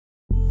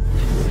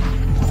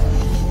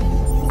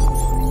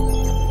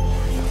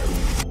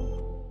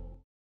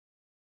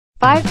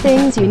5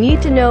 things you need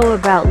to know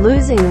about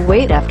losing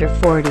weight after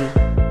 40.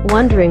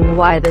 Wondering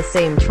why the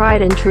same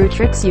tried and true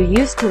tricks you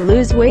used to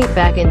lose weight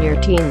back in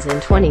your teens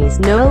and 20s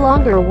no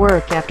longer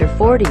work after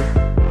 40?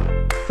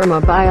 From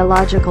a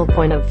biological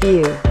point of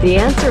view, the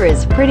answer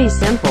is pretty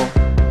simple.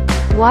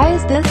 Why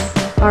is this?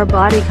 Our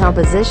body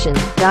composition,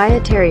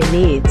 dietary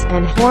needs,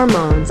 and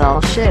hormones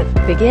all shift,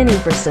 beginning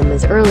for some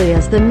as early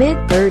as the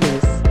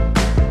mid-30s.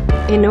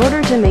 In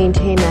order to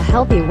maintain a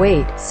healthy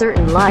weight,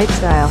 certain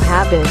lifestyle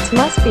habits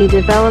must be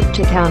developed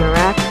to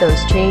counteract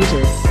those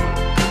changes.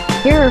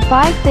 Here are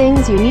 5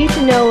 things you need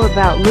to know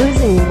about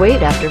losing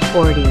weight after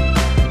 40.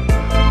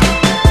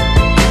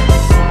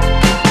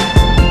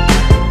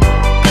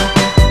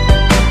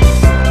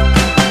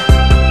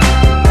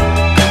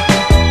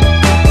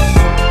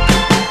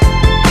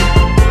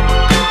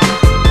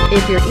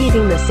 If you're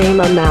eating the same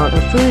amount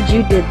of food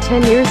you did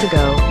 10 years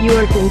ago, you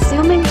are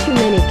consuming too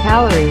many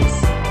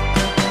calories.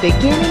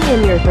 Beginning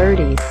in your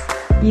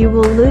 30s, you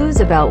will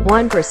lose about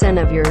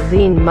 1% of your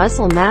lean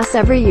muscle mass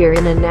every year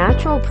in a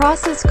natural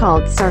process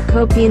called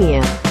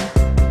sarcopenia.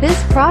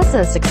 This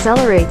process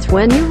accelerates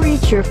when you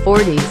reach your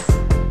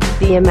 40s.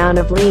 The amount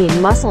of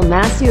lean muscle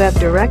mass you have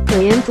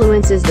directly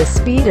influences the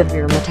speed of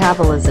your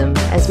metabolism,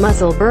 as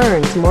muscle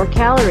burns more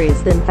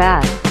calories than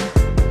fat.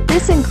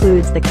 This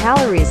includes the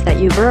calories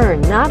that you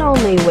burn not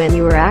only when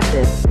you are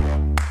active,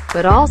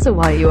 but also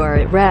while you are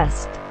at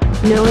rest.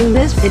 Knowing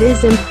this, it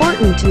is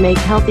important to make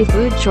healthy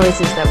food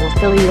choices that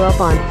will fill you up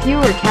on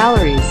fewer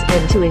calories,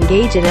 and to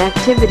engage in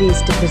activities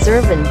to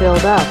preserve and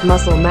build up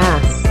muscle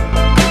mass.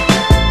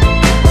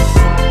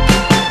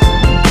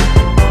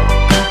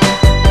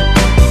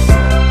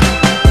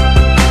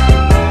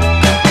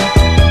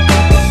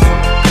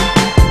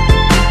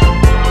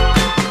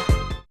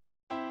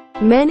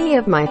 Many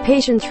of my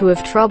patients who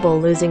have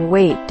trouble losing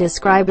weight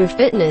describe a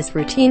fitness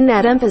routine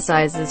that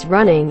emphasizes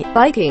running,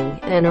 biking,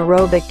 and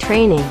aerobic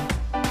training.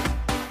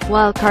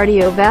 While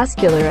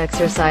cardiovascular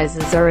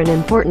exercises are an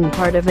important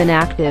part of an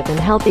active and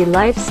healthy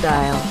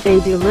lifestyle, they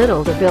do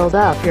little to build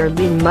up your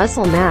lean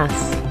muscle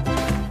mass.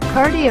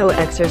 Cardio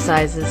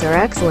exercises are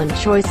excellent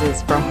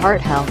choices for heart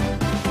health,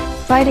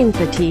 fighting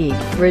fatigue,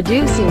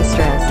 reducing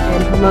stress,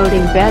 and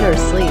promoting better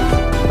sleep.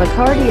 But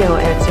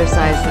cardio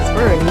exercises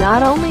burn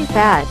not only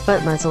fat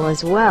but muscle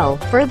as well,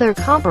 further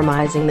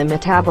compromising the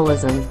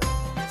metabolism.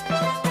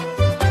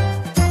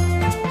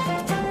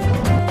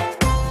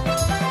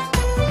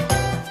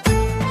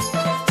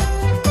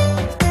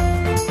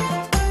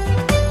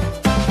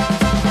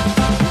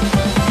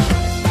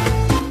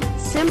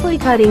 Simply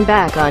cutting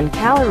back on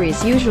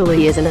calories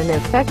usually isn't an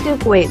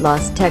effective weight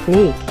loss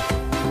technique.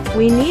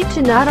 We need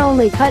to not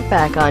only cut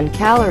back on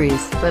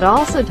calories, but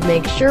also to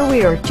make sure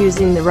we are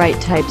choosing the right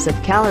types of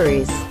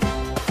calories.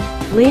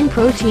 Lean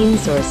protein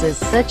sources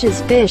such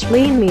as fish,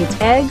 lean meats,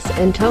 eggs,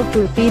 and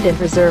tofu feed and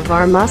preserve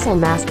our muscle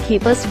mass,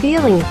 keep us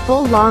feeling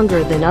full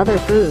longer than other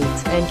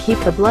foods, and keep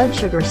the blood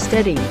sugar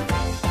steady,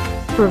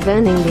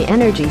 preventing the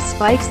energy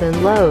spikes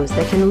and lows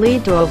that can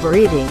lead to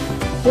overeating.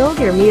 Build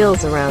your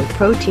meals around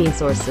protein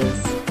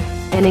sources,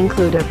 and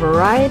include a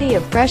variety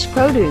of fresh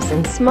produce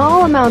and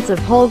small amounts of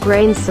whole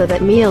grains so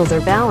that meals are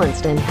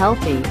balanced and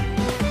healthy.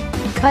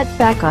 Cut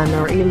back on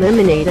or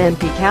eliminate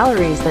empty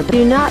calories that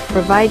do not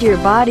provide your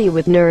body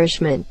with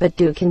nourishment but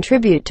do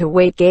contribute to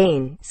weight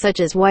gain, such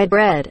as white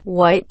bread,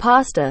 white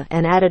pasta,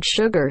 and added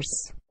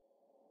sugars.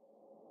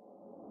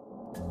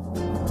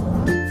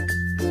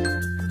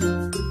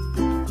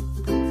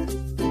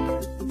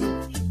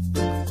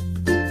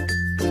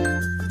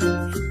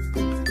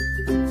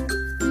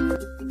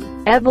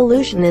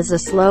 Evolution is a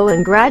slow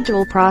and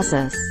gradual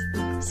process.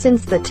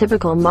 Since the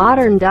typical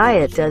modern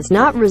diet does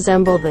not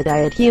resemble the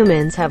diet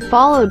humans have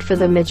followed for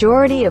the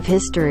majority of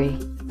history,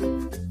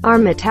 our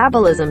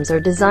metabolisms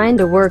are designed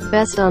to work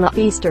best on a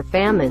feast or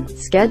famine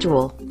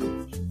schedule.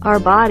 Our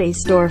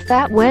bodies store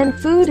fat when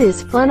food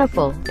is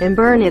plentiful, and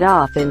burn it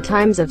off in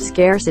times of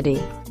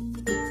scarcity.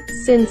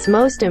 Since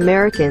most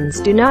Americans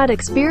do not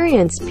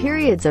experience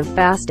periods of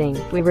fasting,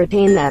 we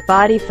retain that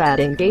body fat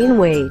and gain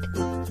weight.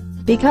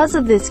 Because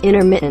of this,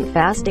 intermittent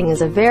fasting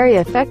is a very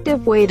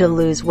effective way to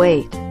lose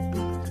weight.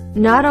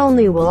 Not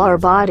only will our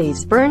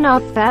bodies burn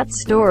off fat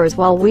stores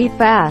while we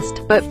fast,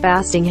 but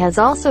fasting has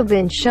also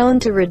been shown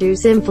to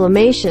reduce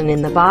inflammation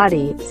in the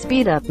body,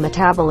 speed up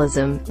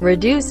metabolism,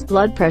 reduce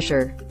blood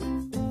pressure,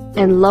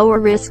 and lower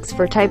risks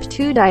for type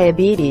 2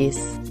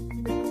 diabetes.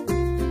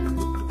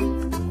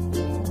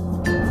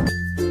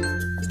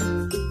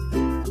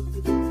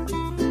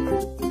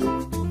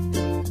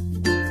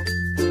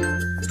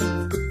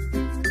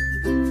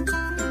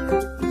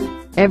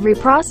 Every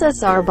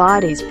process our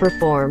bodies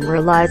perform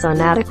relies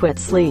on adequate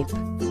sleep.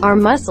 Our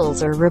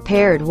muscles are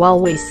repaired while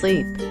we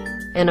sleep,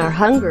 and our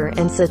hunger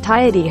and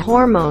satiety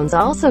hormones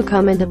also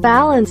come into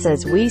balance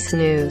as we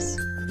snooze.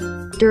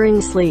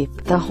 During sleep,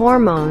 the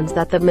hormones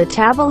that the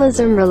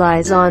metabolism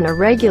relies on are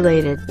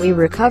regulated, we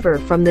recover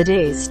from the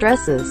day's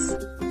stresses,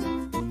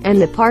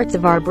 and the parts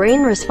of our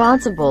brain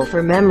responsible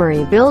for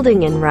memory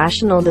building and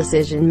rational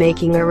decision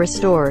making are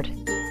restored.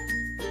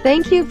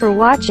 Thank you for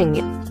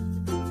watching.